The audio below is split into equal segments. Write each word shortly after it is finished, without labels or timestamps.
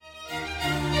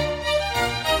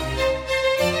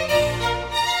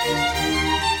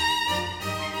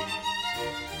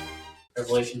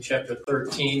Revelation chapter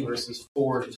 13, verses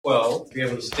 4 to 12. If you're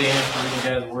able to stand for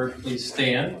reading God's word, please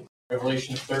stand.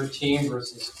 Revelation 13,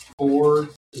 verses 4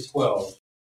 to 12.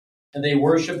 And they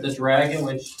worshipped the dragon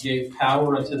which gave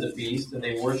power unto the beast, and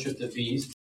they worshipped the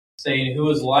beast, saying, Who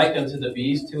is like unto the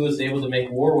beast? Who is able to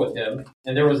make war with him?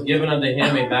 And there was given unto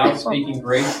him a mouth speaking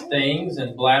great things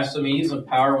and blasphemies, and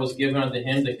power was given unto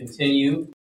him to continue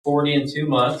 42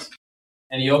 months.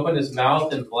 And he opened his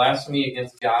mouth in blasphemy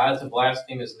against God, to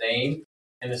blaspheme his name,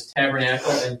 and his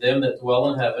tabernacle, and them that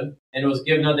dwell in heaven. And it was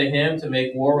given unto him to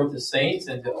make war with the saints,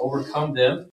 and to overcome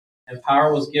them. And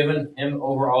power was given him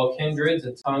over all kindreds,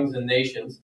 and tongues, and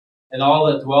nations. And all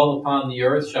that dwell upon the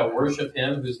earth shall worship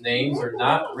him, whose names are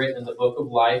not written in the book of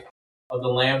life of the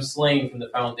Lamb slain from the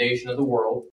foundation of the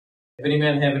world. If any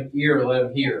man have an ear, let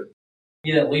him hear.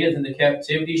 He that leadeth into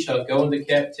captivity shall go into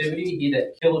captivity. He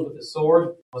that killeth with the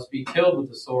sword must be killed with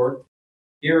the sword.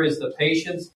 Here is the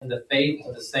patience and the faith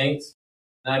of the saints.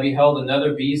 And I beheld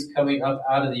another beast coming up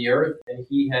out of the earth, and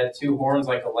he had 2 horns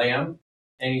like a lamb,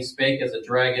 and he spake as a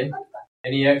dragon.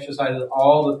 And he exercised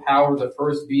all the power of the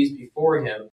first beast before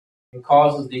him, and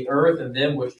causes the earth and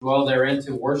them which dwell therein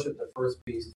to worship the first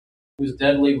beast, whose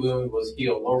deadly wound was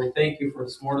healed. Lord, we thank you for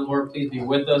this morning. Lord, please be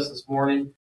with us this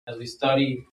morning as we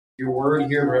study your word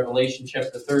here in Revelation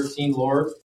chapter 13, Lord.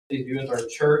 Please be with our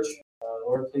church.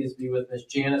 Lord, please be with Miss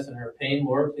Janice and her pain.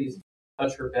 Lord, please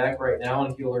touch her back right now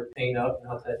and heal her pain up and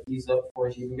help that ease up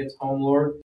before she even gets home,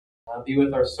 Lord. Be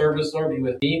with our service, Lord. Be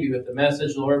with me. Be with the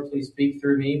message, Lord. Please speak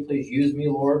through me. Please use me,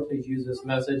 Lord. Please use this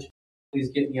message.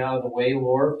 Please get me out of the way,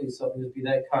 Lord. Please help me to be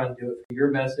that conduit for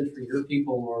your message, for your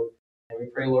people, Lord. And we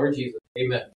pray, Lord Jesus.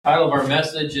 Amen. The title of our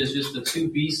message is just the 2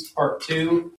 Beasts, Part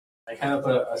 2. I kind of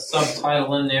put a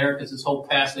subtitle in there because this whole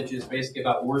passage is basically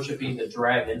about worshiping the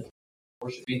dragon.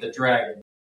 Worshiping the dragon.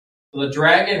 So the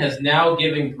dragon has now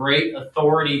given great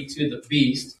authority to the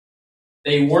beast.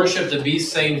 They worship the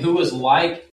beast, saying, Who is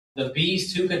like the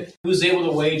beast? Who's able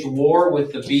to wage war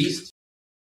with the beast?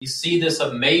 You see this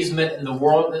amazement in the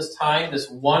world at this time, this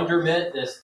wonderment,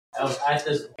 at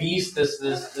this beast,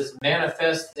 this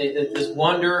manifest, this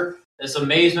wonder, this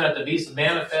amazement at the beast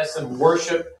manifests in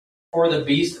worship for the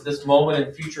beast at this moment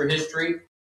in future history.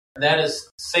 And that is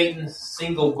Satan's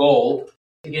single goal,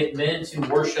 to get men to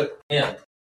worship him.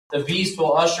 The beast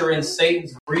will usher in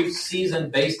Satan's brief season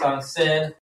based on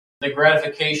sin, the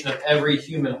gratification of every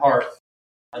human heart.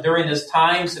 During this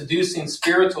time, seducing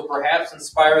spirits will perhaps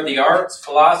inspire the arts,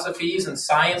 philosophies, and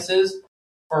sciences.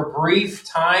 For a brief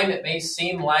time, it may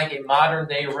seem like a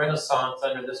modern-day renaissance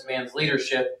under this man's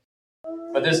leadership.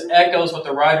 But this echoes what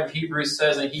the writer of Hebrews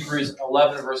says in Hebrews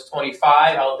 11, verse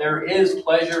 25, how there is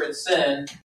pleasure in sin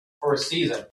for a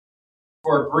season.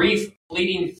 For a brief,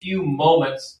 fleeting few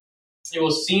moments, it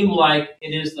will seem like it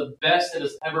is the best it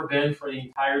has ever been for the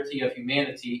entirety of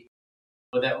humanity.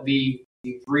 But that will be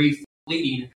a brief,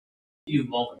 fleeting few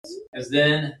moments. As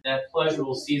then that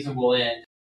pleasurable season will end,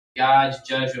 God's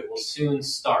judgment will soon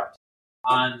start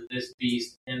on this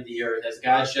beast and the earth, as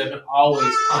God's judgment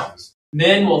always comes.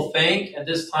 Men will think at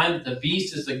this time that the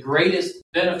beast is the greatest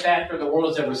benefactor the world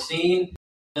has ever seen.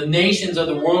 The nations of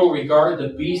the world will regard the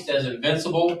beast as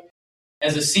invincible.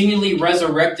 As a seemingly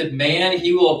resurrected man,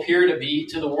 he will appear to be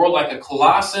to the world like a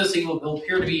colossus. He will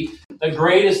appear to be the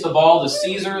greatest of all the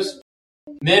Caesars.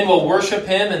 Men will worship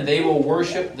him, and they will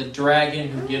worship the dragon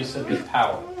who gives him his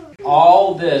power.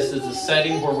 All this is the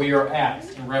setting where we are at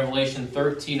in Revelation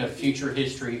 13 of future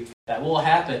history that will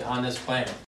happen on this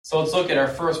planet. So let's look at our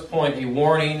first point, a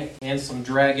warning and some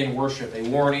dragon worship. A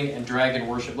warning and dragon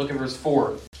worship. Look at verse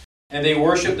 4. And they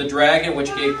worshiped the dragon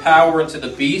which gave power unto the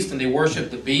beast, and they worshiped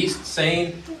the beast,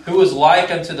 saying, Who is like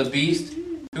unto the beast?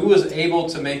 Who is able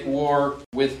to make war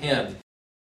with him?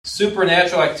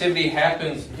 Supernatural activity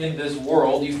happens in this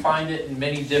world. You find it in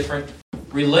many different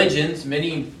religions.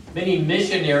 Many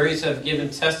missionaries have given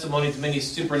testimony to many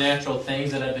supernatural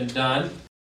things that have been done,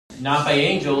 not by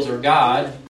angels or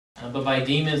God, but by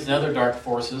demons and other dark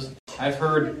forces. I've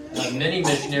heard many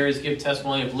missionaries give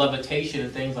testimony of levitation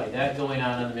and things like that going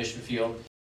on the mission field.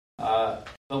 But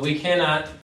we cannot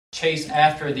chase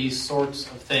after these sorts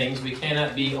of things. We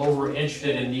cannot be over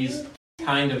interested in these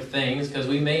kind of things, because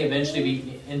we may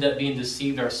eventually end up being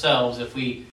deceived ourselves if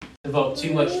we devote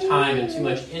too much time and too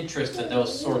much interest in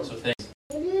those sorts of things.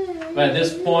 But at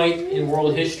this point in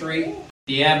world history,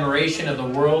 the admiration of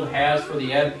the world has for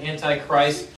the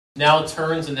Antichrist now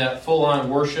turns into that full-on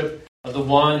worship of the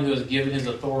one who has given his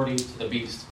authority to the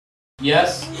beast.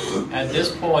 Yes, at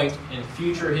this point in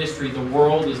future history, the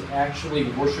world is actually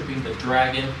worshiping the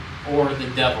dragon or the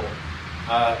devil.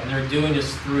 And they're doing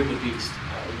this through the beast.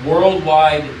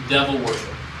 Worldwide devil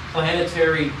worship.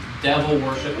 Planetary devil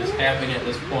worship is happening at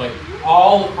this point.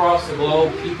 All across the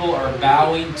globe, people are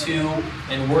bowing to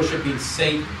and worshiping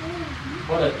Satan.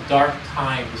 What a dark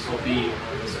time this will be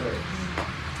on this earth.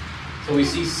 So we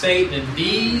see Satan in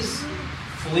these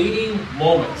fleeting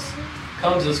moments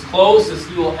comes as close as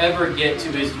he will ever get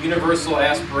to his universal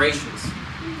aspirations.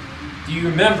 Do you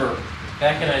remember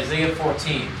back in Isaiah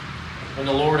 14 when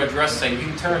the Lord addressed Satan? You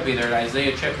can turn with me there to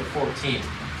Isaiah chapter 14.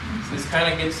 So this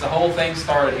kind of gets the whole thing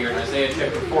started here in Isaiah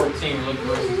chapter 14. Look at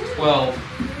verses 12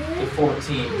 to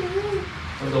 14.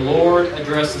 When the Lord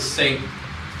addresses Satan.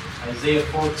 Isaiah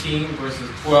 14 verses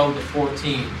 12 to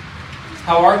 14.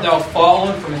 How art thou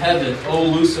fallen from heaven, O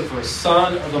Lucifer,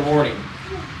 son of the morning?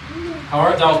 How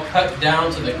art thou cut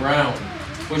down to the ground,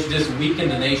 which didst weaken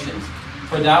the nations?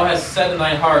 For thou hast said in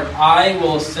thy heart, I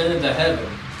will ascend into heaven.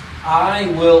 I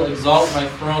will exalt my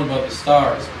throne above the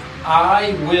stars.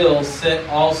 I will sit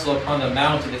also upon the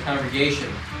mount of the congregation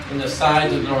in the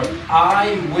sides of the north.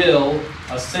 I will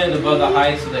ascend above the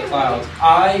heights of the clouds.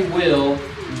 I will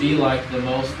be like the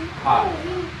Most High.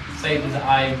 Satan's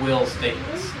I will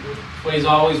statements. That's what he's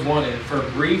always wanted. And for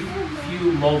a brief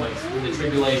few moments in the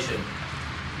tribulation,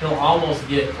 he'll almost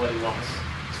get what he wants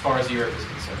as far as the earth is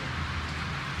concerned.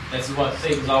 This is what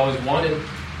Satan's always wanted,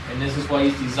 and this is what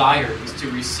he's desired, is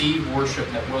to receive worship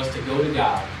that was to go to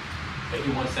God, but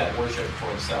he wants that worship for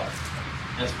himself.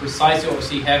 That's precisely what we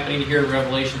see happening here in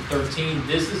Revelation 13.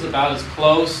 This is about as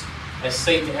close as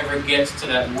Satan ever gets to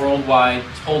that worldwide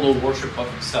total worship of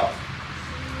himself.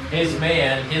 His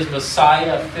man, his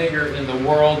Messiah figure in the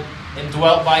world,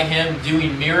 indwelt by him,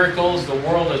 doing miracles, the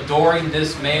world adoring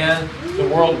this man, the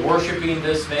world worshiping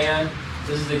this man.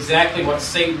 This is exactly what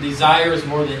Satan desires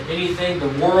more than anything.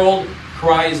 The world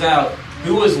cries out,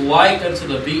 who is like unto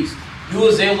the beast? Who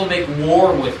is able to make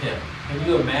war with him? Can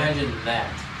you imagine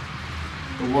that?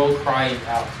 The world crying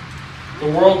out.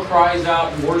 The world cries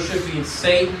out, worshiping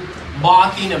Satan,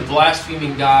 mocking and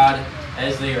blaspheming God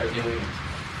as they are doing it.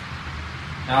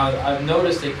 Now, I've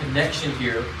noticed a connection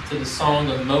here to the Song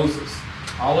of Moses.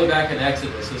 All the way back in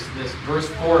Exodus. This verse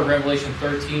 4 of Revelation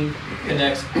 13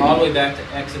 connects all the way back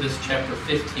to Exodus chapter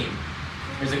 15.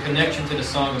 There's a connection to the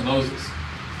Song of Moses.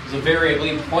 There's a very, I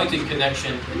believe, pointed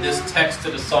connection in this text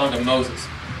to the Song of Moses.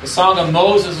 The Song of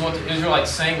Moses is what the Israelites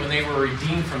sang when they were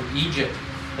redeemed from Egypt.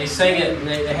 They sang it and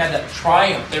they had that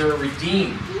triumph. They were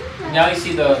redeemed. And now you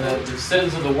see the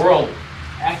citizens of the world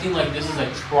acting like this is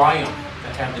a triumph.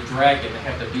 They have the dragon, they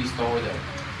have the beast over them.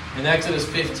 In Exodus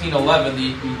 15:11,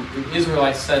 the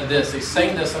Israelites said this. They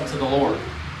sang this unto the Lord.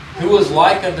 Who is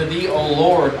like unto thee, O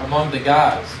Lord, among the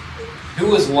gods?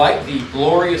 Who is like thee,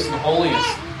 glorious and holiest,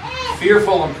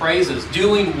 fearful in praises,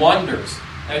 doing wonders?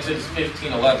 Exodus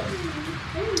 15:11.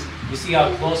 You see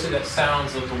how closely that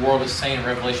sounds what the world is saying in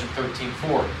Revelation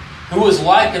 13:4. Who is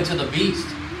like unto the beast?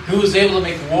 Who is able to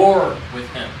make war with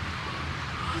him?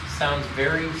 Sounds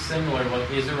very similar to what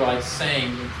the Israelites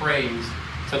sang in praise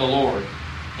to the Lord.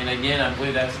 And again, I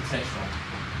believe that's intentional.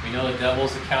 We know the devil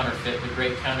is a counterfeit, the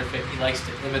great counterfeit. He likes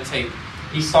to imitate.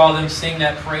 He saw them sing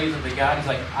that praise unto God. He's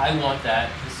like, I want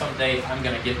that, and someday I'm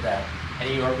going to get that. And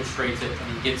he orchestrates it,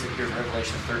 and he gets it here in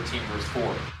Revelation 13, verse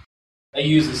 4. They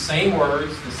use the same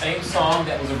words, the same song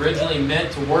that was originally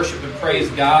meant to worship and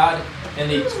praise God, and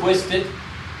they twist it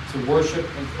to worship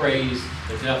and praise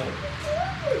the devil.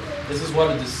 This is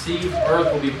what a deceived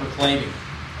earth will be proclaiming.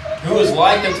 Who is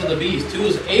like unto the beast? Who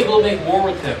is able to make war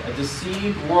with him? A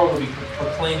deceived world will be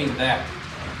proclaiming that.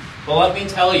 Well, let me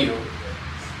tell you,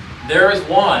 there is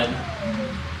one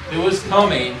who is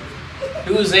coming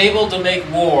who is able to make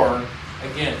war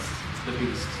against the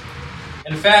beast.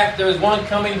 In fact, there is one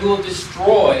coming who will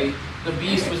destroy the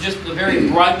beast with just the very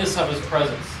brightness of his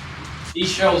presence. He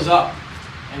shows up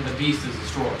and the beast is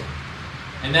destroyed.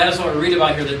 And that is what we read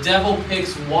about here. The devil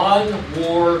picks one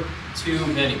war too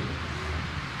many.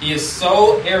 He is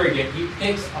so arrogant, he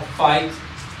picks a fight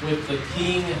with the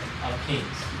King of Kings.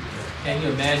 Can you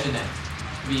imagine that?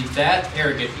 To be that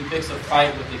arrogant, he picks a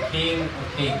fight with the King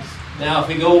of Kings. Now,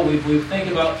 if we think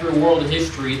about through world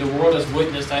history, the world has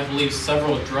witnessed, I believe,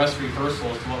 several dress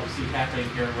rehearsals to what we see happening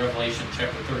here in Revelation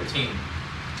chapter 13.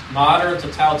 Modern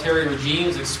totalitarian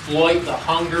regimes exploit the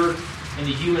hunger in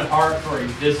the human heart for a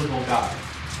visible God.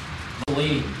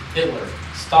 Mussolini, Hitler,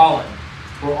 Stalin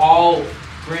were all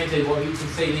granted what you can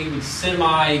say even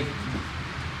semi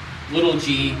little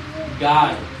g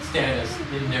God status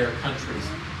in their countries.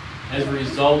 As a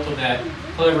result of that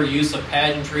clever use of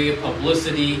pageantry, of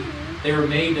publicity, they were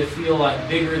made to feel like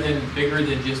bigger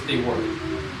than just they were.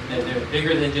 That they're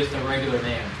bigger than just a regular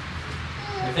man.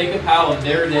 And think of how in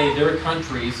their day, their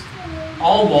countries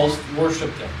almost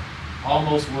worshipped them.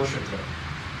 Almost worshipped them.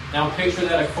 Now picture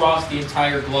that across the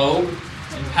entire globe.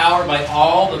 empowered by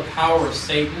all the power of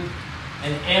Satan,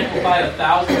 and amplified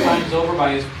 1,000 times over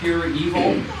by his pure evil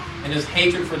and his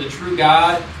hatred for the true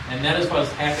God. And that is what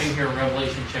is happening here in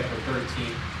Revelation chapter 13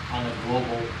 on a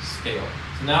global scale.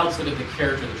 So now let's look at the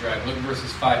character of the dragon. Look at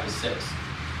verses 5 to 6.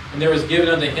 And there was given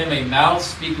unto him a mouth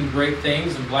speaking great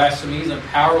things and blasphemies, and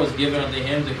power was given unto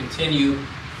him to continue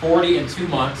 42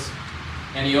 months.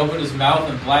 And he opened his mouth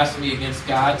in blasphemy against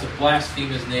God, to blaspheme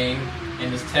his name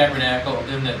and his tabernacle of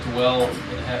them that dwell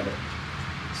in heaven.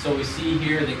 So we see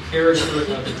here the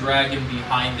character of the dragon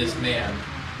behind this man.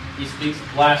 He speaks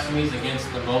blasphemies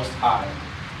against the Most High.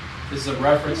 This is a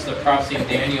reference to the prophecy of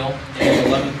Daniel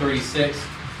 11:36.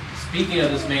 Speaking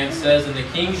of this man says, and the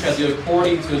king shall do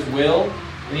according to his will,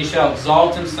 and he shall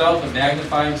exalt himself and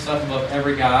magnify himself above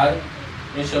every god,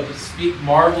 and shall speak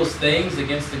marvelous things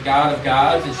against the God of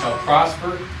gods, and shall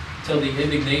prosper till the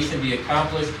indignation be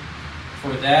accomplished.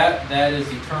 For that is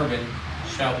determined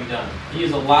shall be done. He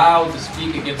is allowed to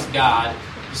speak against God,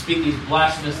 to speak these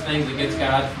blasphemous things against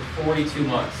God for 42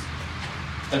 months.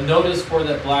 But notice where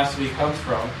that blasphemy comes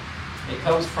from. It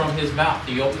comes from his mouth.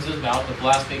 He opens his mouth. The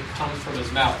blasphemy comes from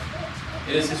his mouth.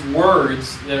 It is his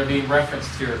words that are being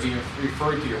referenced here, being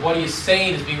referred to here. What he is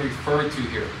saying is being referred to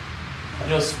here. You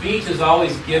know, speech is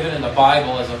always given in the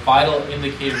Bible as a vital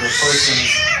indicator of a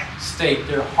person's state,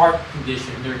 their heart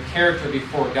condition, their character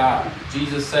before God.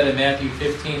 Jesus said in Matthew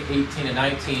 15, 18, and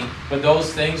 19, but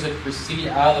those things that proceed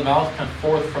out of the mouth come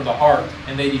forth from the heart,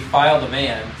 and they defile the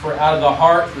man. For out of the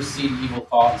heart proceed evil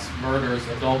thoughts, murders,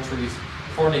 adulteries,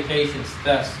 fornications,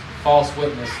 thefts, false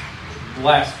witness,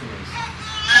 blasphemies.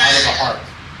 Out of the heart.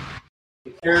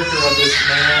 The character of this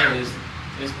man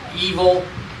is evil,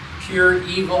 pure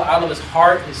evil. Out of his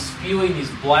heart is spewing these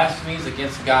blasphemies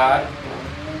against God.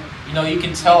 You know, you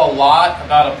can tell a lot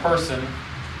about a person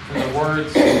from the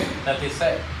words that they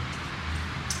say.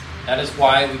 That is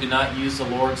why we do not use the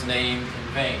Lord's name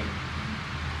in vain.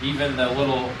 Even the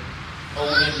little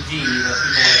OMG that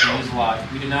people like to use a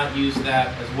lot, we do not use that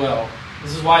as well.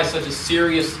 This is why it's such a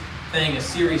serious thing, a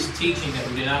serious teaching, that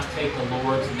we do not take the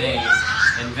Lord's name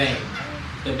in vain.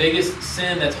 The biggest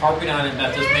sin that's harping on it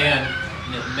about this man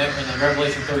in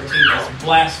Revelation 13 is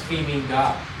blaspheming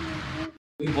God.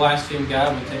 We blaspheme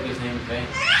God when we take his name in vain.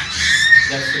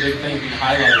 That's the big thing being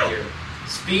highlighted here.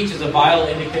 Speech is a vital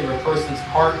indicator of a person's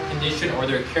heart condition or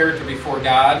their character before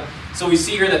God. So we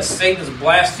see here that Satan is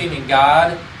blaspheming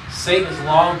God. Satan has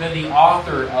long been the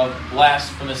author of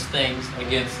blasphemous things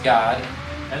against God.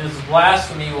 And this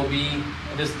blasphemy will be,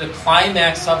 the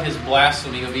climax of his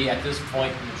blasphemy will be at this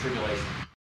point in the tribulation.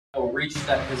 It will reach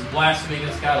that, his blasphemy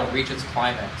against God will reach its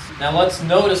climax. Now let's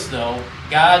notice though,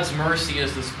 God's mercy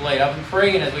is displayed. I've been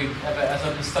praying as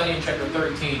I've been studying chapter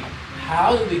 13,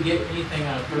 how do we get anything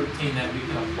out of 13 that we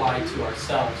can apply to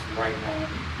ourselves right now?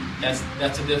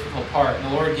 That's a difficult part. And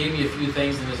the Lord gave me a few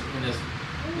things in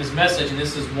this message, and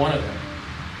this is one of them.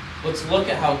 Let's look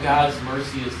at how God's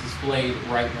mercy is displayed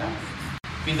right now.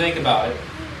 If you think about it,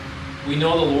 we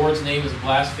know the Lord's name is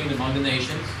blasphemed among the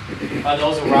nations by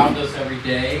those around us every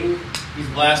day. He's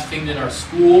blasphemed in our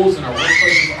schools and our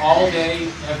workplaces all day,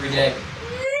 every day.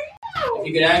 If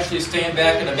you could actually stand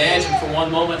back and imagine for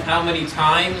one moment how many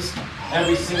times,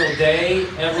 every single day,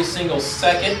 every single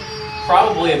second,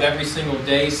 probably of every single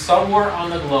day, somewhere on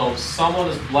the globe, someone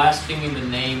is blaspheming the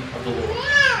name of the Lord.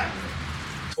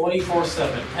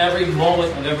 24/7, every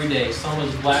moment of every day, someone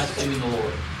is blaspheming the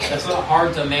Lord. That's not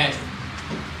hard to imagine.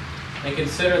 And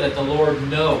consider that the Lord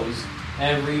knows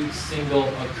every single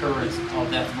occurrence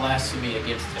of that blasphemy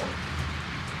against him.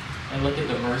 And look at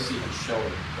the mercy he's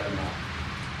showing right now.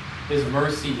 His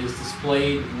mercy is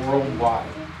displayed worldwide.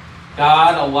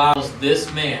 God allows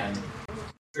this man in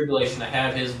tribulation to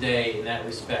have his day in that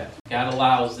respect. God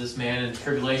allows this man in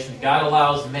tribulation. God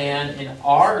allows man in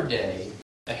our day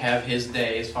to have his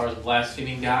day as far as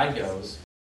blaspheming God goes.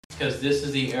 Because this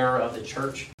is the era of the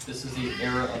church. This is the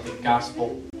era of the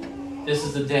gospel. This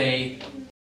is the day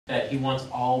that he wants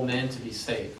all men to be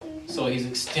saved. So he's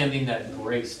extending that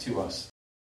grace to us.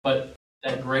 But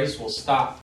that grace will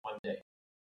stop one day.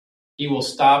 He will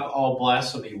stop all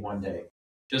blasphemy one day.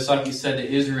 Just like he said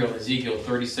to Israel in Ezekiel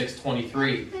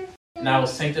 36:23, and I will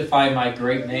sanctify my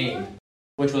great name,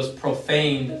 which was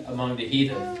profaned among the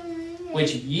heathen,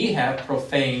 which ye have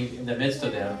profaned in the midst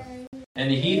of them. And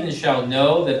the heathen shall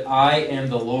know that I am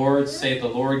the Lord, saith the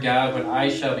Lord God, when I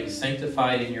shall be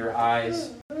sanctified in your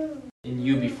eyes, in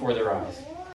you before their eyes.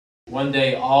 One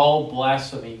day all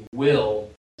blasphemy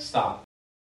will stop.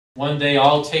 One day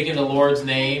all taking the Lord's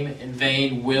name in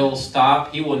vain will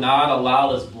stop. He will not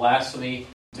allow this blasphemy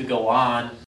to go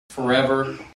on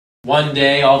forever One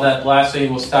day all that blasphemy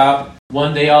will stop.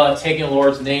 One day all that taking the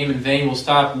Lord's name in vain will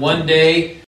stop. One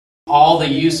day all the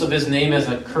use of his name as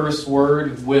a curse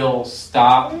word will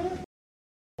stop.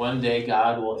 One day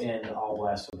God will end all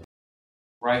blasphemy.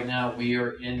 Right now we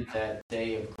are in that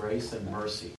day of grace and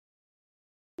mercy.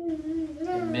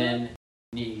 And men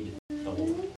need the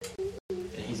Lord.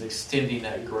 And he's extending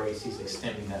that grace. He's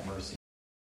extending that mercy.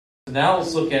 So now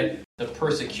let's look at the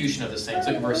persecution of the saints.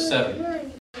 Look at verse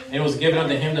 7. And it was given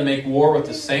unto him to make war with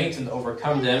the saints and to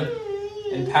overcome them.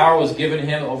 And power was given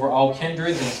him over all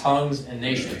kindreds and tongues and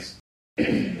nations.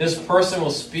 This person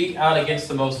will speak out against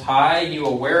the Most High. He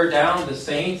will wear down the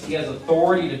saints. He has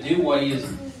authority to do what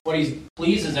he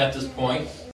pleases at this point.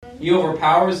 He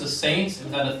overpowers the saints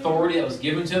with that authority that was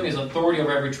given to him. He has authority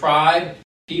over every tribe,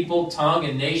 people, tongue,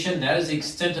 and nation. That is the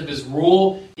extent of his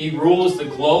rule. He rules the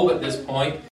globe at this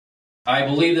point. I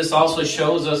believe this also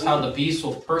shows us how the beast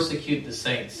will persecute the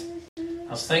saints.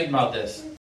 I was thinking about this.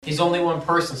 He's only one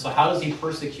person, so how does he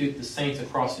persecute the saints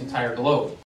across the entire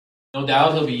globe? No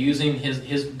doubt he'll be using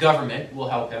his government will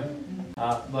help him.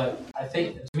 But I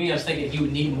was thinking he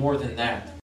would need more than that.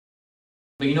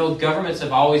 But governments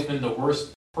have always been the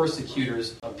worst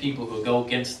persecutors of people who go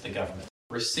against the government.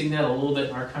 We're seeing that a little bit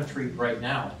in our country right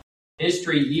now.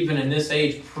 History, even in this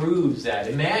age, proves that.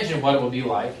 Imagine what it will be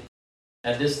like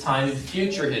at this time in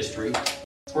future history,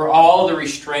 where all the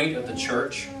restraint of the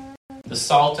church, the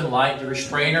salt and light, the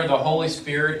restrainer, the Holy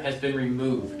Spirit has been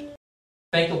removed.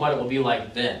 Think of what it will be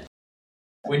like then.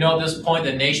 We know at this point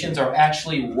that nations are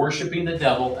actually worshiping the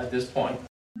devil at this point.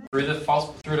 Through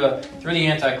the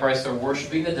Antichrist, they're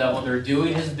worshiping the devil. They're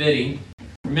doing his bidding.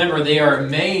 Remember, they are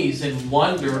amazed and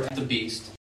wonder at the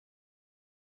beast.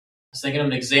 I was thinking of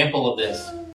an example of this.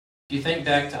 If you think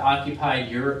back to occupied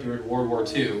Europe during World War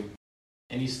II,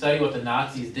 and you study what the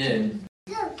Nazis did,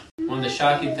 one of the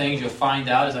shocking things you'll find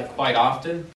out is that quite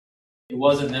often, it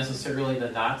wasn't necessarily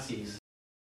the Nazis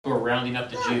who were rounding up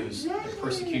the Jews and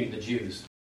persecuting the Jews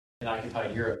in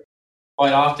occupied Europe.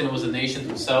 Quite often it was the nations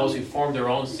themselves who formed their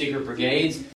own secret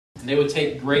brigades, and they would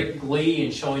take great glee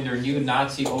in showing their new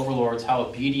Nazi overlords how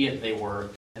obedient they were,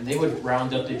 and they would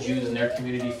round up the Jews in their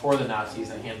community for the Nazis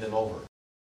and hand them over.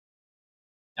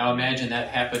 Now imagine that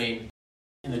happening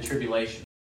in the tribulation.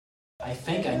 I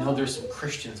think I know there's some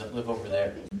Christians that live over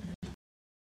there.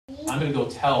 I'm going to go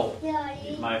tell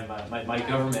my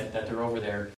government that they're over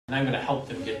there, and I'm going to help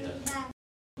them get them.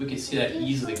 We can see that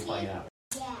easily playing out.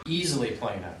 Easily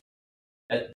playing out.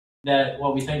 That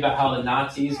what we think about how the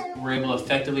Nazis were able to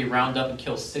effectively round up and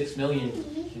kill 6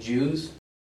 million Jews,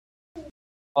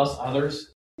 plus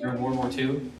others during World War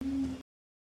II,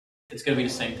 it's going to be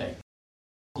the same thing.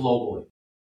 Globally.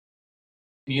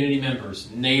 Community members,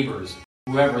 neighbors,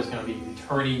 whoever is going to be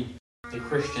returning the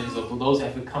Christians, of those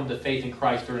that have come to faith in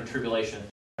Christ during tribulation,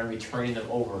 and returning them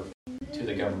over to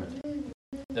the government.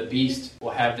 The beast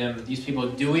will have these people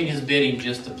doing his bidding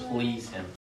just to please him.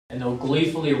 And they'll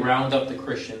gleefully round up the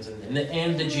Christians and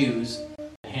the Jews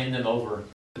and hand them over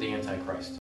to the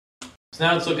Antichrist. So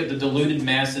now let's look at the deluded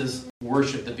masses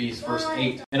worship the beast. Verse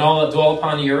 8. And all that dwell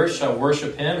upon the earth shall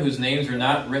worship him, whose names are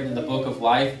not written in the book of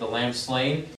life, the Lamb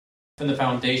slain from the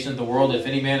foundation of the world. If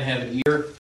any man have an ear,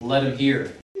 let him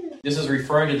hear. This is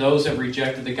referring to those that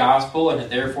rejected the gospel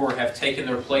and therefore have taken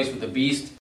their place with the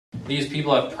beast. These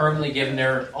people have permanently given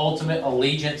their ultimate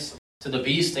allegiance to the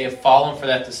beast. They have fallen for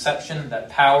that deception, that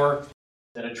power,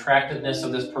 that attractiveness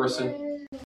of this person.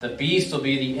 The beast will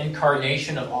be the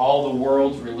incarnation of all the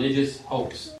world's religious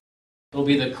hopes. It will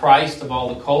be the Christ of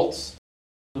all the cults.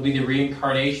 It will be the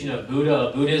reincarnation of Buddha,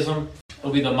 of Buddhism. It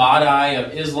will be the Mahdi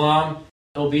of Islam.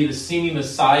 It will be the seeming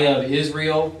Messiah of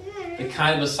Israel, the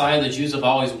kind of Messiah the Jews have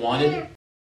always wanted.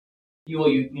 He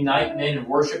will unite men in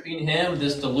worshiping him.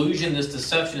 This delusion, this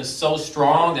deception is so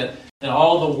strong that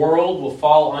all the world will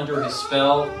fall under his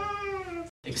spell,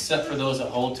 except for those that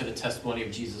hold to the testimony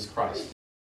of Jesus Christ.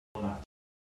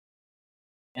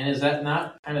 And is that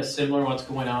not kind of similar to what's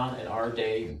going on in our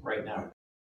day right now?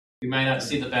 We might not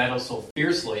see the battle so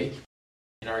fiercely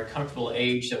in our comfortable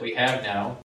age that we have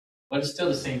now, but it's still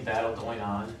the same battle going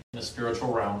on in the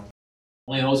spiritual realm.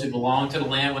 Only those who belong to the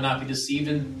Lamb will not be deceived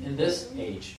in this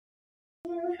age.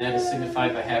 And that is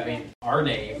signified by having our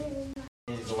name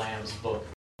in the Lamb's book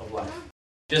of life.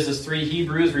 Just as 3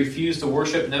 Hebrews refused to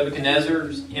worship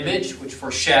Nebuchadnezzar's image, which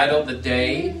foreshadowed the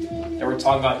day that we're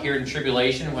talking about here in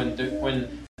tribulation,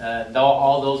 when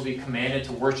all those will be commanded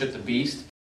to worship the beast.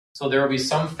 So there will be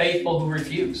some faithful who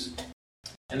refuse.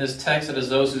 In this text, it is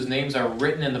those whose names are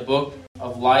written in the book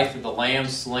of life of the Lamb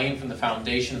slain from the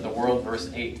foundation of the world, verse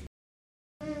 8.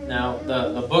 Now,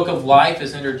 the book of life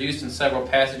is introduced in several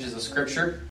passages of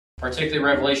Scripture. Particularly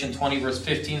Revelation 20 verse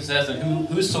 15 says, "And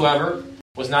whosoever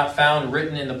was not found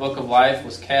written in the book of life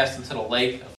was cast into the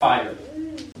lake of fire."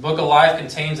 The book of life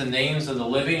contains the names of the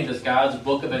living and is God's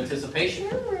book of anticipation.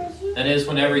 That is,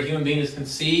 whenever a human being is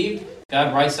conceived,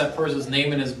 God writes that person's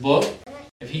name in his book.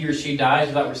 If he or she dies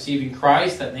without receiving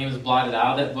Christ, that name is blotted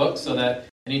out of that book, so that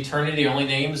in eternity, the only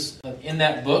names in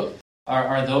that book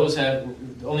are those the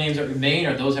only names that remain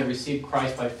are those that received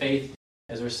Christ by faith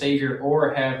as their Savior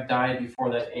or have died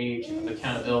before that age of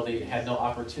accountability and had no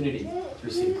opportunity to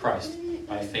receive Christ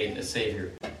by faith as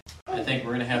Savior. I think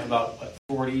we're going to have about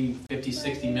 40, 50,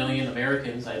 60 million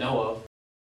Americans I know of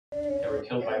that were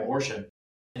killed by abortion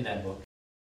in that book.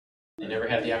 They never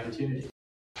had the opportunity.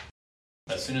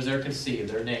 As soon as they're conceived,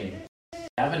 their name, they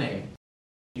have a name,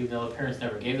 even though the parents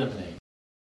never gave them a name.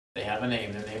 They have a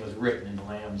name. Their name was written in the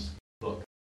Lamb's book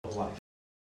of life.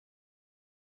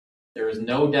 There is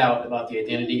no doubt about the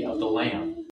identity of the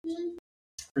Lamb.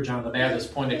 For John the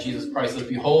Baptist pointed at Jesus Christ, says,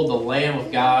 "Behold, the Lamb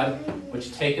of God,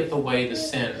 which taketh away the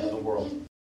sin of the world."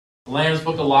 The Lamb's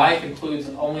book of life includes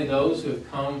only those who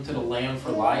have come to the Lamb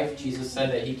for life. Jesus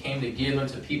said that he came to give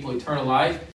unto people eternal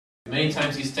life. Many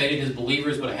times he stated his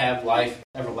believers would have life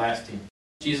everlasting.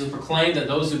 Jesus proclaimed that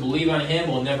those who believe on him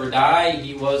will never die.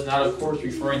 He was not, of course,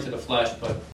 referring to the flesh,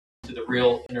 but to the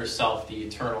real inner self, the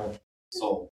eternal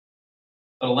soul.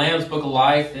 The Lamb's book of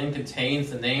life then contains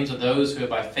the names of those who have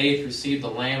by faith received the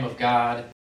Lamb of God,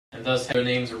 and thus have their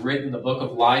names written in the book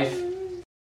of life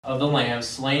of the Lamb,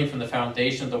 slain from the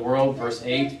foundation of the world, verse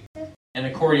 8. And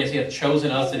according as he hath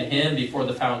chosen us in him before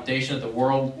the foundation of the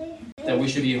world, that we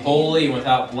should be holy and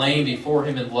without blame before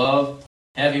him in love,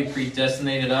 having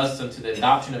predestinated us unto the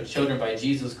adoption of children by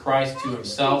Jesus Christ to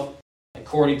himself,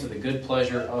 according to the good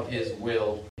pleasure of his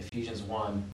will. Ephesians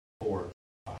 1, 4,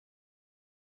 5.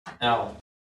 Now,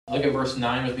 look at verse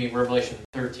 9 with me. Revelation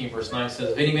 13, verse 9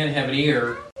 says, "If any man have an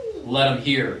ear, let him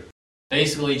hear."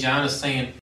 Basically, John is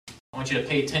saying, I want you to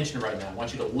pay attention right now. I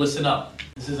want you to listen up.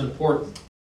 This is important.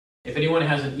 If anyone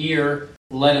has an ear,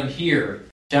 let him hear.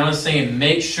 John is saying,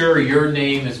 make sure your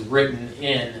name is written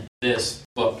in this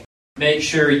book. Make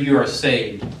sure you are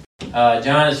saved. John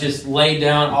has just laid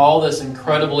down all this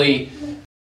incredibly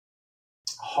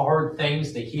hard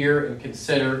things to hear and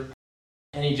consider.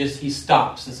 And he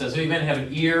stops and says, if any man have an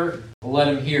ear, let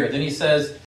him hear. Then he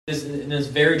says, in this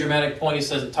very dramatic point,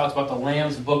 it talks about the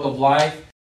Lamb's book of life.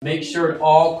 Make sure at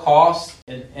all costs,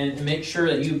 and make sure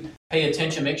that you pay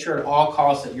attention, make sure at all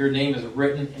costs that your name is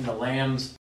written in the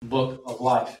Lamb's book of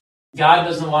life. God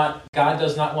does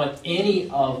not want any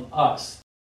of us,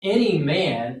 any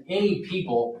man, any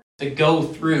people to go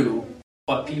through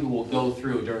what people will go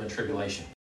through during the tribulation.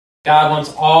 God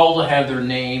wants all to have their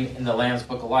name in the Lamb's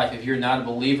book of life. If you're not a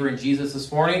believer in Jesus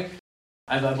this morning,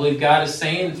 I believe God is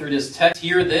saying through this text,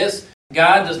 hear this,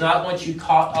 God does not want you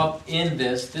caught up in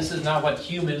this. This is not what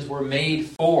humans were made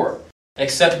for.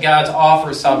 Accept God's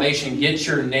offer of salvation. Get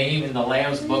your name in the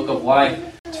Lamb's book of life.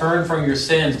 Turn from your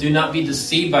sins. Do not be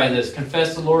deceived by this.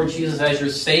 Confess the Lord Jesus as your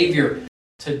Savior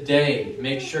today.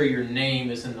 Make sure your name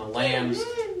is in the Lamb's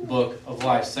book of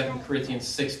life. 2 Corinthians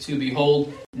 6:2.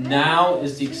 Behold, now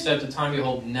is the accepted time.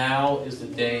 Behold, now is the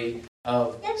day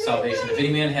of salvation. If any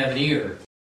man have an ear,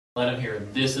 let him hear.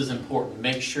 This is important.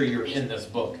 Make sure you're in this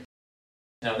book.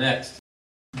 Now next,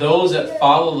 those that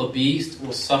follow the beast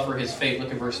will suffer his fate.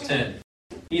 Look at verse 10.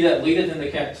 He that leadeth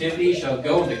into captivity shall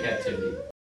go into captivity.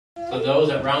 So those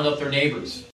that round up their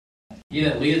neighbors. He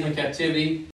that leadeth into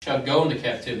captivity shall go into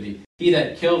captivity. He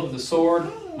that killeth with the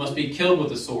sword must be killed with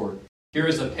the sword. Here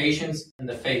is the patience and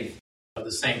the faith of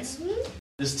the saints.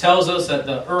 This tells us that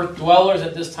the earth dwellers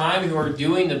at this time who are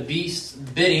doing the beast's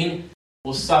bidding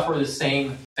will suffer the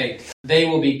same fate. They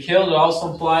will be killed. It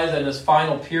also implies that in this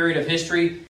final period of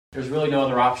history, there's really no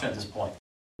other option at this point.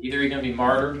 Either you're going to be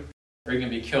martyred or you're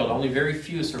going to be killed. Only very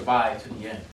few survive to the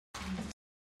end.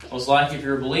 Most likely, if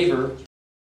you're a believer,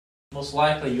 most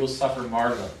likely you'll suffer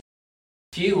martyrdom.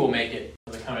 Few will make it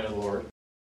to the coming of the Lord.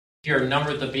 If you're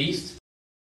numbered with the beast,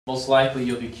 most likely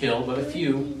you'll be killed, but a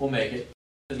few will make it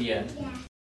to the end.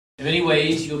 In many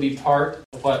ways, you'll be part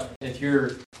of what, if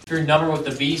you're numbered with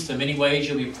the beast, in many ways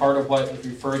you'll be part of what is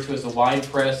referred to as the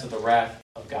winepress of the wrath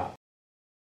of God.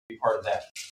 You'll be part of that.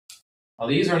 Now,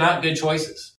 these are not good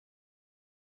choices.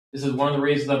 This is one of the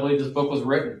reasons I believe this book was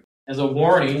written, as a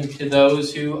warning to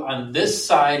those who, on this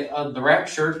side of the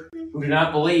rapture, who do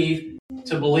not believe,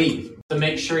 to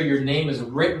make sure your name is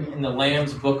written in the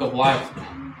Lamb's book of life.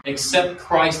 Accept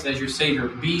Christ as your Savior.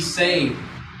 Be saved.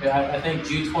 I think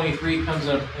Jude 23 comes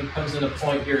in a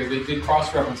point here, a good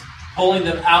cross-reference. Pulling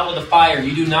them out of the fire.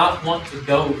 You do not want to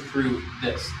go through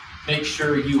this. Make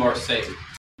sure you are saved.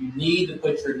 You need to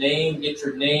get your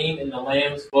name in the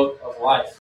Lamb's book of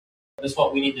life. That's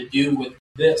what we need to do with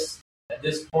this. At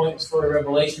this point in the story of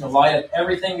Revelation, in light of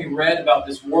everything we read about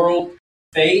this world,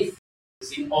 faith is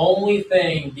the only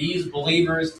thing these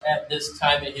believers at this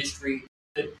time in history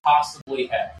could possibly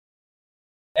have.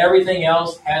 Everything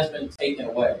else has been taken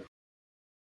away.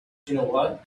 You know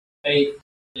what? Faith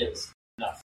is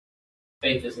enough.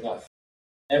 Faith is enough.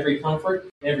 Every comfort,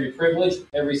 every privilege,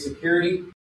 every security,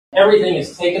 everything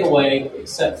is taken away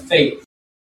except faith.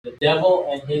 The devil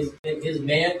and his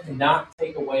man cannot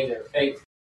take away their faith.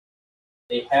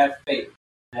 They have faith.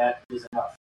 That is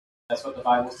enough. That's what the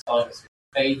Bible is telling us.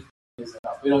 Faith is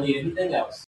enough. We don't need anything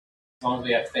else as long as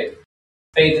we have faith.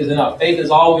 Faith is enough. Faith is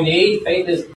all we need. Faith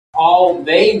is all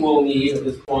they will need at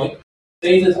this point.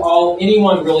 Faith is all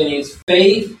anyone really needs.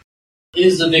 Faith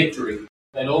is the victory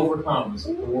that overcomes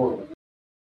the world.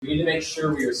 We need to make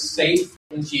sure we are safe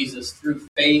in Jesus through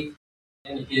faith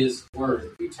in His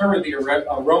Word. We turn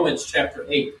to Romans chapter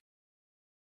 8.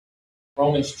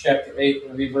 Romans chapter 8,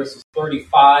 we'll read verses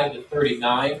 35 to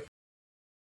 39.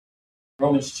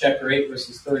 Romans chapter 8,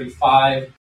 verses 35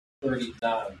 to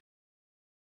 39.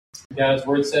 God's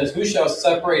Word says, "Who shall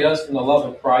separate us from the love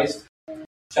of Christ?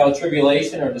 Shall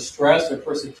tribulation or distress or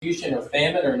persecution or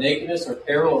famine or nakedness or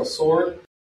peril or sword?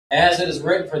 As it is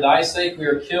written, for thy sake we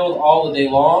are killed all the day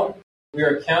long. We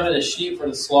are counted as sheep for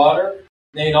the slaughter.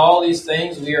 Nay, in all these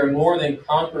things we are more than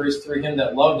conquerors through him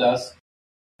that loved us.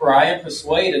 For I am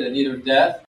persuaded that neither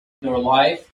death, nor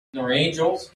life, nor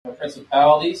angels, nor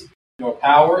principalities, nor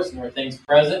powers, nor things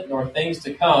present, nor things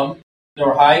to come,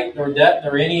 nor height, nor depth,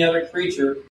 nor any other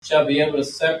creature shall be able to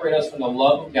separate us from the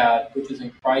love of God, which is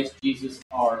in Christ Jesus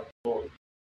our Lord."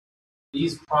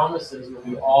 These promises will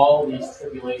be all these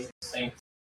tribulation saints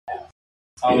have.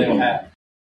 That's all they'll have.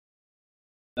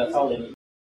 That's all they need.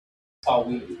 That's all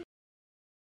we need.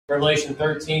 Revelation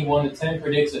 13, 1-10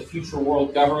 predicts a future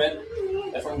world government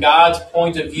that from God's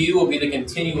point of view will be the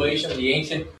continuation of the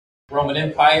ancient Roman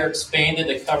Empire, expanded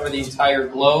to cover the entire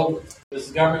globe. This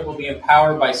government will be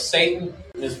empowered by Satan.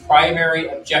 Satan's primary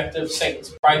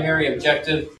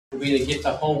objective will be to get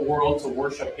the whole world to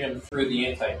worship him through the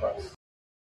Antichrist.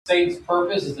 Satan's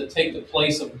purpose is to take the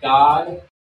place of God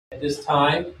at this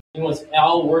time. He wants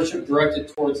all worship directed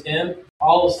towards him.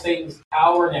 All of Satan's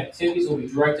power and activities will be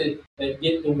directed to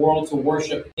get the world to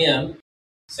worship him.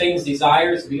 Satan's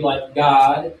desire is to be like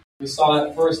God. We saw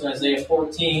that first in Isaiah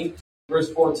 14. Verse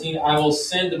 14, "I will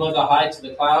ascend above the heights of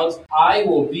the clouds. I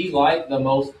will be like the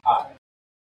Most High."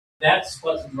 That's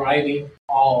what's driving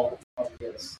all of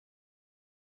this.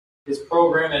 His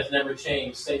program has never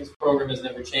changed. Satan's program has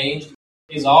never changed.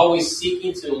 He's always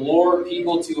seeking to lure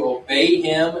people to obey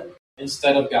him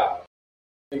instead of God.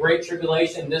 The Great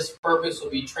Tribulation, this purpose will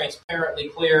be transparently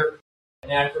clear,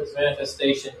 and after its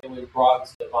manifestation, it will be brought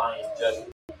to divine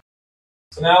judgment.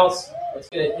 So now let's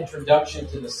get an introduction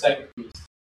to the second beast.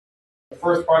 The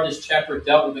first part of this chapter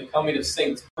dealt with the coming of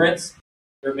Satan's prince.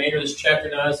 The remainder of this chapter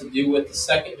now has to do with the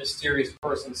second mysterious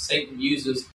person Satan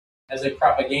uses as a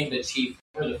propaganda chief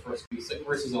for the first beast,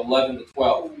 verses 11 to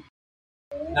 12.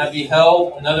 "And I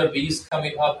beheld another beast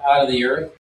coming up out of the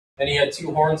earth, and he had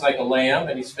 2 horns like a lamb,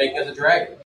 and he spake as a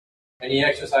dragon. And he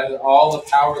exercises all the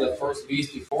power of the first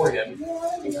beast before him,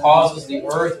 and causes the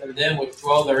earth and them which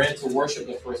dwell therein to worship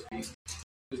the first beast,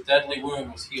 whose deadly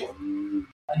wound was healed."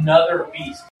 Another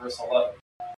beast, verse 11.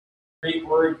 The Greek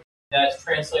word that's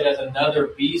translated as another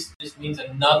beast just means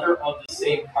another of the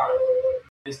same kind.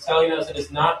 It's telling us it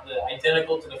is not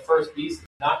identical to the first beast,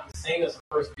 not the same as the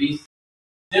first beast,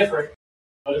 different,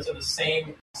 but it's of the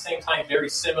same time very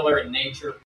similar in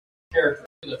nature, character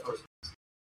to the first beast.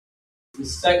 The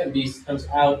second beast comes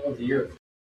out of the earth.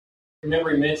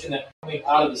 Remember, we mentioned that coming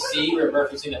out of the sea, we're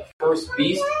referencing that first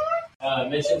beast.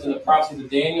 Mentioned in the prophecies of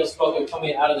Daniel, spoke of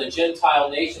coming out of the Gentile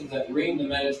nations that ring the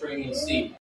Mediterranean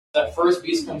Sea. That first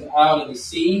beast comes out of the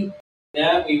sea.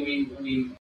 That we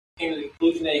came to the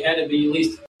conclusion that he had to be at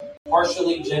least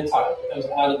partially Gentile. It comes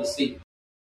out of the sea.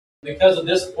 Because of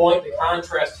this point, the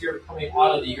contrast here coming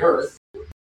out of the earth,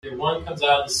 the one comes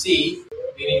out of the sea,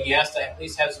 meaning he has to at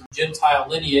least have some Gentile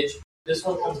lineage. This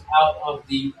one comes out of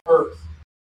the earth,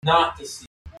 not the sea.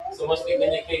 So it must be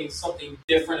indicating something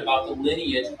different about the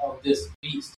lineage of this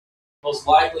beast. Most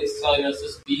likely it's telling us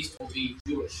this beast will be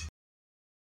Jewish.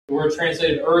 The word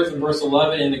translated earth in verse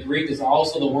 11 in the Greek is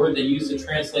also the word they use to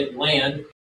translate land,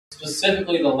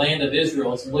 specifically the land of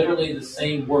Israel. It's literally the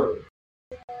same word.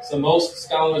 So most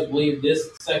scholars believe this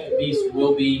second beast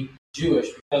will be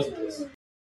Jewish because of this.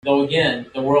 Though again,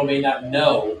 the world may not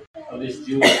know of his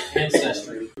Jewish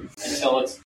ancestry until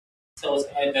it's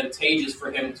advantageous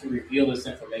for him to reveal this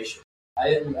information. I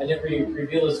didn't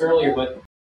reveal this earlier, but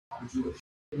I'm Jewish.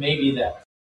 It may be that.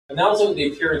 But now let's look at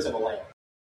the appearance of a lamb.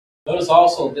 Notice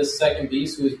also this second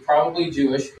beast, who is probably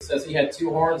Jewish. It says he had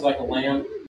 2 horns like a lamb,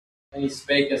 and he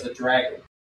spake as a dragon.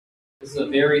 This is a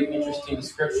very interesting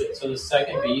description. So the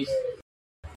second beast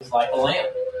is like a lamb.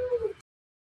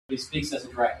 He speaks as a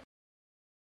dragon.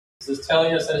 This is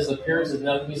telling us that his appearance is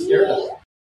nothing to be scared of.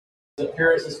 His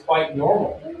appearance is quite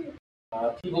normal.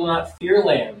 People do not fear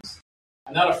lambs.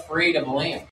 I'm not afraid of a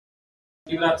lamb.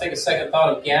 People do not take a second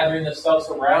thought of gathering themselves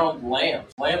around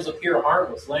lambs. Lambs appear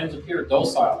harmless. Lambs appear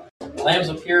docile. Lambs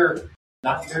appear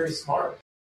not very smart.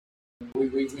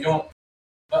 We don't.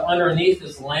 But underneath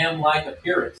this lamb-like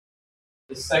appearance,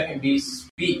 the second beast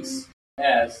speaks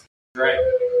as a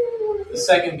dragon. The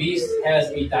second beast has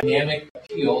a dynamic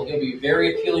appeal. He'll be a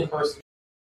very appealing person.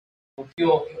 He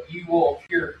will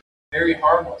appear very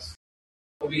harmless.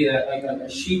 He'll be like a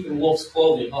sheep in wolf's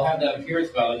clothing. He'll have that appearance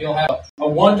about it. He'll have a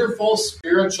wonderful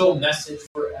spiritual message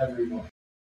for everyone.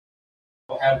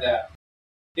 He'll have that.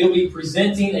 He'll be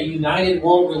presenting a united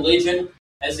world religion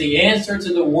as the answer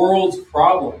to the world's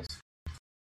problems.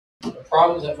 The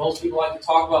problems that most people like to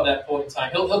talk about at that point in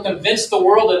time. He'll convince the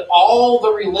world that all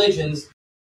the religions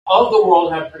of the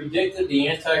world have predicted the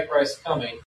Antichrist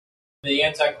coming. The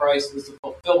Antichrist is the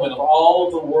fulfillment of all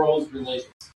of the world's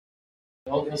religions.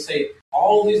 He'll say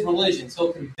all these religions,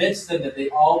 he'll convince them that they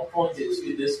all pointed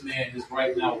to this man who's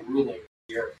right now ruling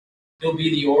here. He'll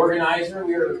be the organizer,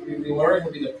 we learn.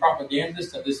 He'll be the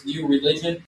propagandist of this new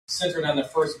religion centered on the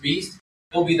first beast.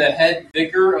 He'll be the head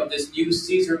vicar of this new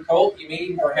Caesar cult. He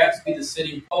may perhaps be the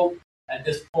sitting pope at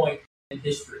this point in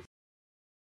history.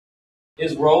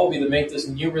 His role will be to make this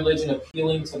new religion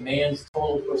appealing to man's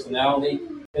total personality.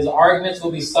 His arguments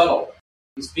will be subtle.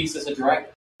 He speaks as a dragon.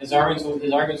 His arguments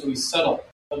will be subtle.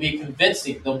 They'll be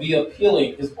convincing. They'll be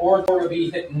appealing. His oratory will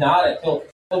be hypnotic. He'll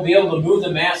be able to move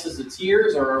the masses to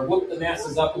tears or whip the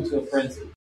masses up into a frenzy.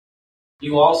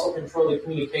 He will also control the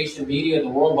communication media of the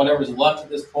world, whatever is left at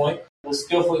this point. He'll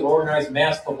skillfully organize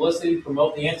mass publicity,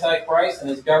 promote the Antichrist and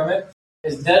his government.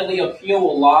 His deadly appeal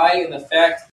will lie in the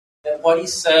fact that what he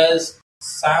says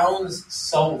sounds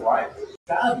so right. It's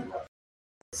got to be right.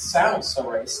 It sounds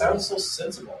so right. It sounds so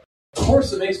sensible. Of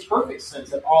course, it makes perfect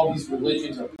sense that all these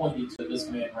religions are pointing to this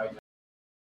man right now.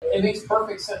 It makes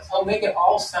perfect sense. He'll make it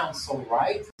all sound so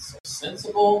right, so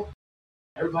sensible.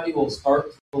 Everybody will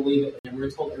start to believe it, and we're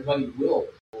told everybody will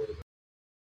believe it.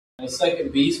 And the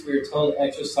second beast, we are told,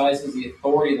 exercises the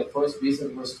authority of the first beast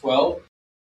in verse 12.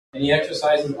 And he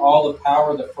exercises all the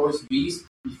power of the first beast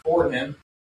before him,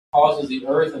 causes the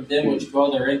earth and them which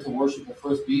dwell therein to worship the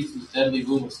first beast whose deadly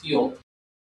wound was healed.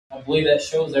 I believe that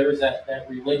shows there is that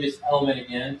religious element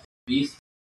again, beast.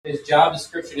 His job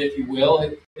description, if you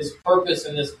will, his purpose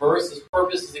in this verse, his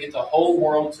purpose is to get the whole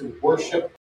world to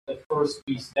worship the first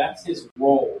beast. That's his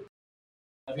role.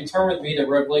 Now, if you turn with me to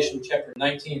Revelation chapter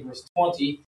 19, verse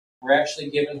 20, we're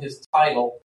actually given his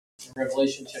title in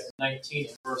Revelation chapter 19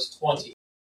 and verse 20.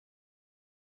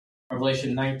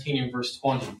 Revelation 19 and verse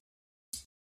 20.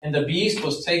 And the beast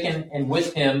was taken, and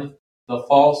with him the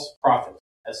false prophet.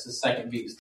 That's the second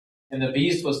beast. And the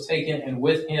beast was taken, and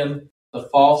with him the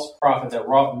false prophet that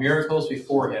wrought miracles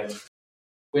before him,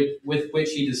 with which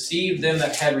he deceived them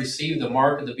that had received the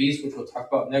mark of the beast, which we'll talk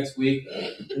about next week,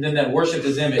 and them that worshipped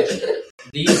his image.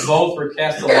 These both were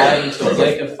cast alive into a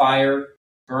lake of fire,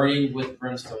 burning with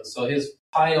brimstone. So his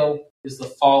title is the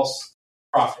false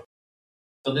prophet.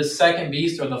 So this second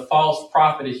beast, or the false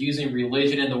prophet, is using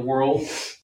religion in the world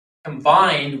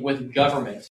combined with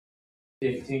government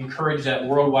to encourage that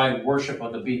worldwide worship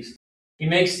of the beast. He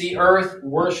makes the earth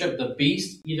worship the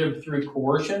beast either through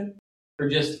coercion, or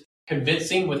just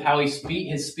convincing with how his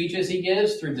speeches he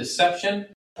gives, through deception,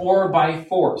 or by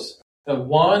force. The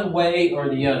one way or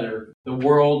the other, the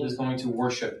world is going to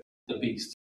worship the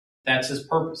beast. That's his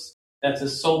purpose. That's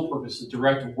his sole purpose, to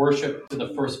direct worship to the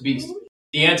first beast.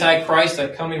 The Antichrist,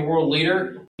 that coming world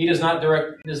leader, he does not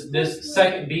direct, this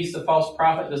second beast, the false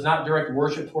prophet, does not direct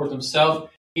worship towards himself.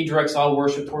 He directs all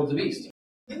worship towards the beast.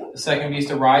 The second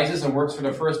beast arises and works for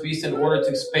the first beast in order to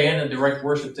expand and direct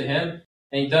worship to him.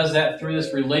 And he does that through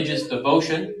this religious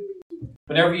devotion.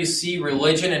 Whenever you see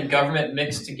religion and government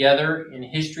mixed together in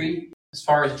history, as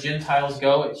far as Gentiles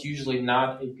go, it's usually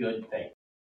not a good thing.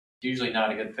 It's usually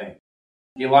not a good thing.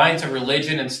 The alliance of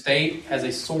religion and state has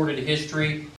a sordid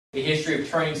history, a history of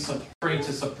turning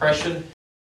to suppression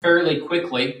fairly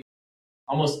quickly.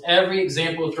 Almost every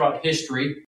example throughout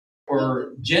history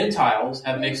where Gentiles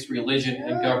have mixed religion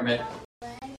and government,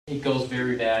 it goes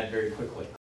very bad very quickly.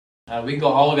 We can go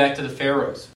all the way back to the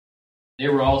pharaohs. They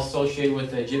were all associated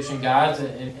with the Egyptian gods,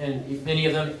 and many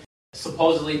of them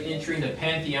supposedly entering the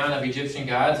pantheon of Egyptian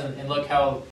gods, and look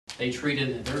how they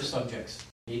treated their subjects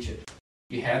in Egypt.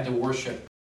 You had to worship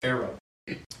Pharaoh.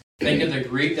 Think of the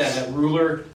Greek, that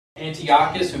ruler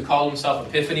Antiochus, who called himself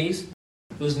Epiphanes,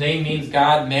 whose name means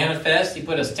God manifest. He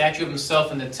put a statue of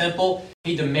himself in the temple.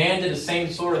 He demanded the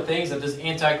same sort of things that this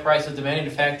Antichrist is demanding.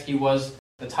 In fact, he was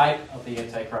the type of the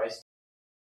Antichrist.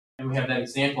 And we have that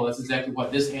example. That's exactly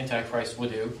what this Antichrist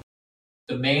would do.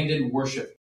 Demanded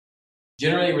worship.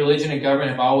 Generally, religion and government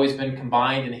have always been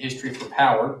combined in history for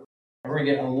power. And we're going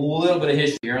to get a little bit of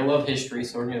history here. I love history,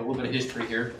 so we're going to get a little bit of history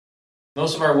here.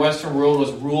 Most of our Western world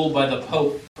was ruled by the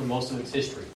Pope for most of its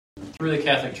history, through the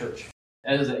Catholic Church.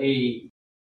 That is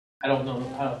I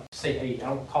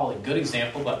don't call it a good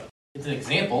example, but it's an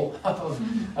example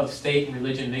of state and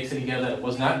religion mixing together that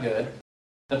was not good.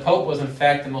 The Pope was, in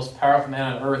fact, the most powerful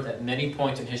man on earth at many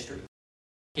points in history.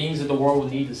 Kings of the world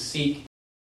would need to seek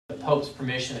the Pope's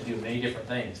permission to do many different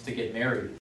things, to get married,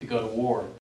 to go to war.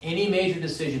 Any major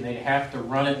decision, they'd have to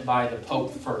run it by the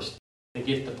Pope first to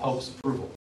get the Pope's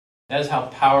approval. That is how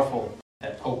powerful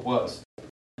that Pope was.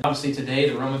 And obviously today,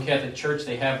 the Roman Catholic Church,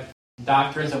 they have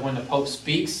doctrines that when the Pope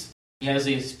speaks,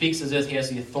 he speaks as if he has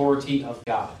the authority of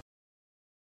God.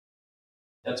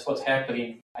 That's what's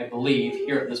happening, I believe,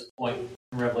 here at this point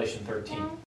in Revelation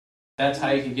 13. That's how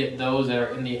you can get those that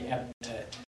are in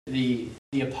the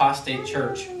apostate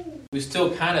church who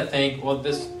still kind of think, well,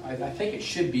 I think it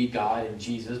should be God and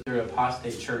Jesus. They're an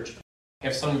apostate church. You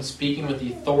have someone speaking with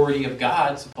the authority of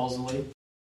God, supposedly.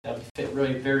 That would fit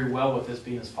really very well with this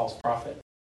being this false prophet.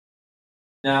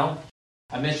 Now,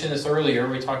 I mentioned this earlier.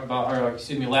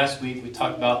 Last week we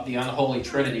talked about the unholy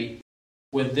trinity.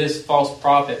 With this false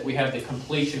prophet, we have the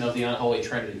completion of the unholy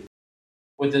trinity.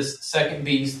 With this second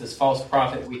beast, this false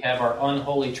prophet, we have our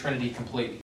unholy trinity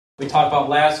complete. We talked about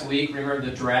last week, remember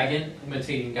the dragon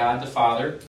imitating God the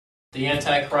Father, the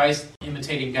Antichrist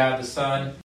imitating God the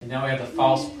Son, and now we have the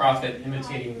false prophet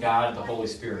imitating God the Holy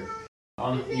Spirit. The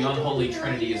unholy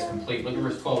trinity is complete. Look at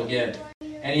verse 12 again.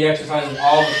 And he exercises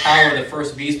all the power of the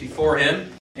first beast before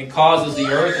him, and causes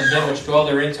the earth and them which dwell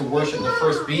therein to worship the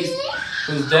first beast,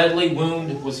 whose deadly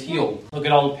wound was healed. Look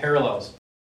at all the parallels.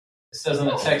 It says in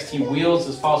the text,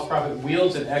 this false prophet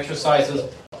wields and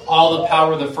exercises all the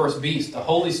power of the first beast. The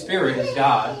Holy Spirit is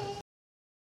God.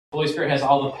 The Holy Spirit has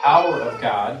all the power of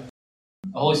God.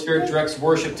 The Holy Spirit directs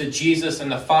worship to Jesus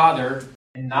and the Father,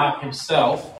 and not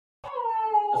himself.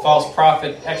 The false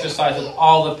prophet exercises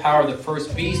all the power of the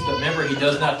first beast, but remember, he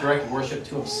does not direct worship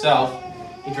to himself.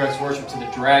 He directs worship to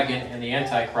the dragon and the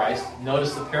Antichrist.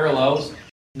 Notice the parallels.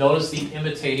 Notice the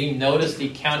imitating. Notice the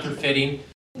counterfeiting.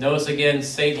 Notice again,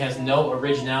 Satan has no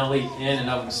originality in and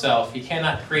of himself. He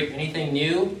cannot create anything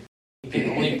new. He can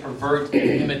only pervert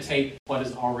and imitate what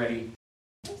has already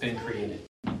been created.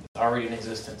 It's already in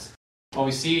existence. What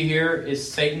we see here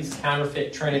is Satan's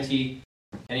counterfeit trinity,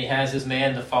 and he has his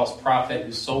man, the false prophet,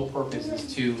 whose sole purpose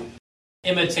is to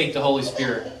imitate the Holy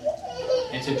Spirit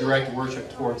and to direct worship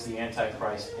towards the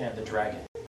Antichrist and the dragon.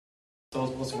 So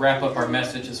let's wrap up our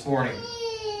message this morning.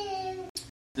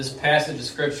 This passage of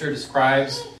Scripture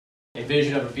describes a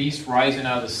vision of a beast rising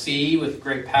out of the sea with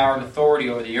great power and authority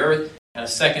over the earth, and a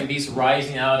second beast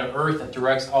rising out of earth that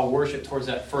directs all worship towards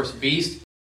that first beast.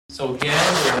 So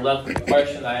again, we're left with the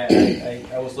question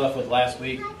I was left with last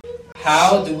week.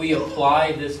 How do we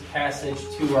apply this passage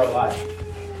to our life?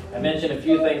 I mentioned a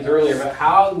few things earlier, but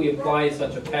how do we apply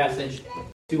such a passage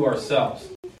to ourselves?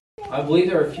 I believe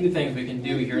there are a few things we can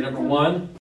do here. Number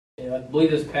one, I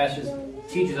believe this passage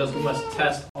teaches us we must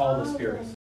test all the spirits.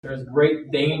 There is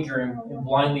great danger in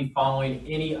blindly following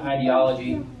any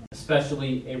ideology,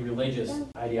 especially a religious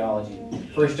ideology.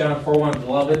 1 John 4:1,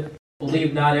 beloved,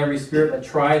 believe not every spirit, but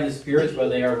try the spirits whether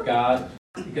they are of God,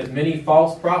 because many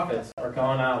false prophets are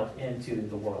gone out into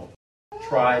the world.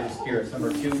 Try the spirits.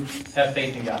 Number two, have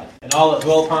faith in God. And all that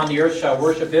dwell upon the earth shall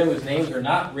worship him, whose names are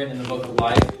not written in the book of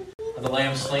life of the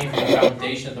Lamb slain from the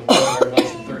foundation of the world.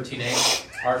 Revelation 13:8.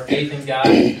 Our faith in God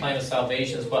and plan of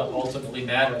salvation is what ultimately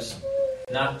matters,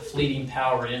 not fleeting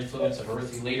power and influence of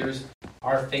earthly leaders.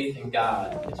 Our faith in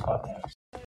God is what matters.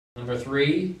 Number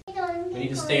three, we need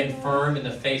to stand firm in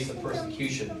the face of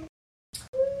persecution.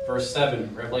 Verse 7,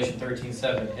 Revelation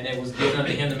 13:7. And it was given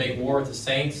unto him to make war with the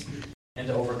saints and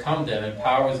to overcome them, and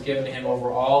power was given to him over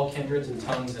all kindreds and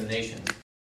tongues and nations.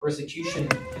 Persecution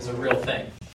is a real thing.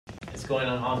 It's going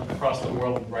on across the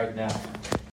world right now.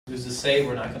 Who's to say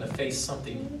we're not going to face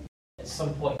something at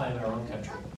some point in time in our own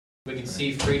country? We can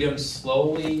see freedom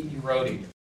slowly eroding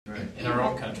in our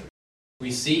own country.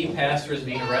 We see pastors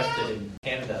being arrested in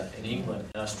Canada, in England,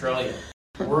 in Australia.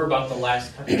 We're about the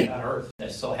last country on earth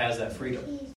that still has that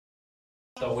freedom.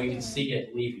 So we can see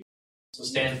it leaving. So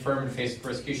stand firm in the face of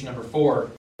persecution. Number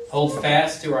four, Hold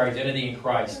fast to our identity in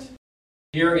Christ.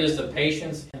 Here is the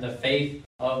patience and the faith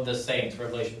of the saints,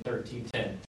 Revelation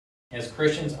 13:10. As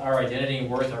Christians, our identity and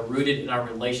worth are rooted in our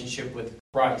relationship with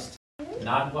Christ,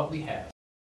 not what we have.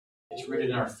 It's rooted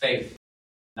in our faith,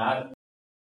 not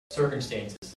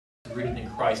circumstances. It's rooted in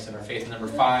Christ and our faith. Number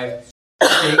 5,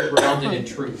 stay grounded in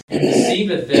truth. And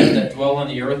deceiveth them that dwell on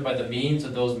the earth by the means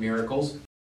of those miracles,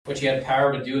 which he had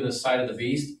power to do in the sight of the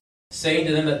beast, saying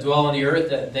to them that dwell on the earth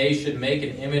that they should make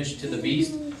an image to the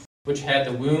beast, which had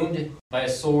the wound by a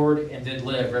sword and did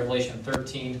live. Revelation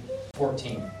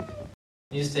 13:14.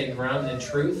 We need to stay grounded in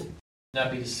truth, not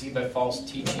be deceived by false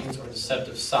teachings or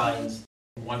deceptive signs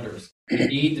and wonders. We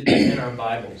need to be in our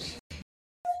Bibles.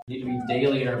 We need to be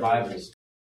daily in our Bibles.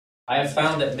 I have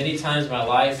found that many times in my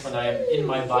life when I am in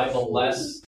my Bible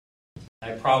less,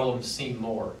 my problems seem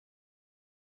more.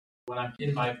 When I'm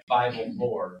in my Bible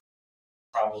more,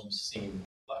 problems seem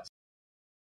less.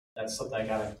 That's something I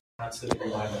gotta constantly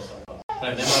remind myself of.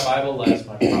 When I'm in my Bible less,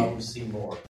 my problems seem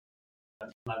more. When I'm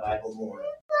in my Bible more,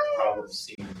 my problems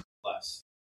seem less.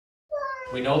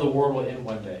 We know the world will end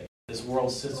one day. This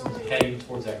world system is heading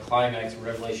towards that climax in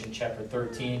Revelation chapter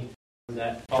 13.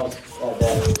 That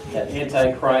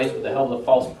Antichrist, with the help of the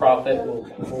false prophet, will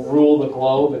rule the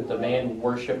globe and demand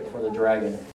worship for the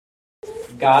dragon.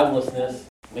 Godlessness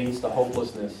leads to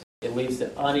hopelessness. It leads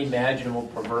to unimaginable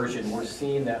perversion. We're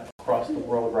seeing that across the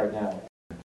world right now.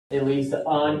 It leads to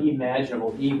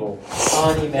unimaginable evil,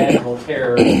 unimaginable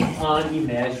terror,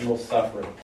 unimaginable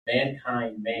suffering.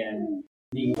 Mankind,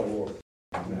 need the Lord.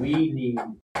 We need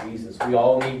Jesus. We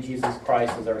all need Jesus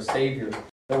Christ as our Savior.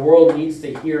 The world needs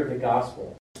to hear the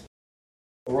gospel.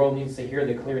 The world needs to hear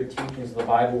the clear teachings of the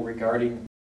Bible regarding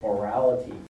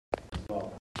morality as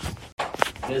well.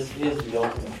 This is the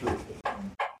ultimate truth.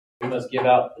 We must give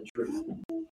out the truth.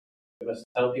 We must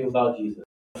tell people about Jesus.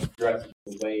 We must direct them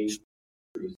to the way,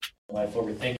 truth, and life. Lord,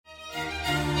 we thank you.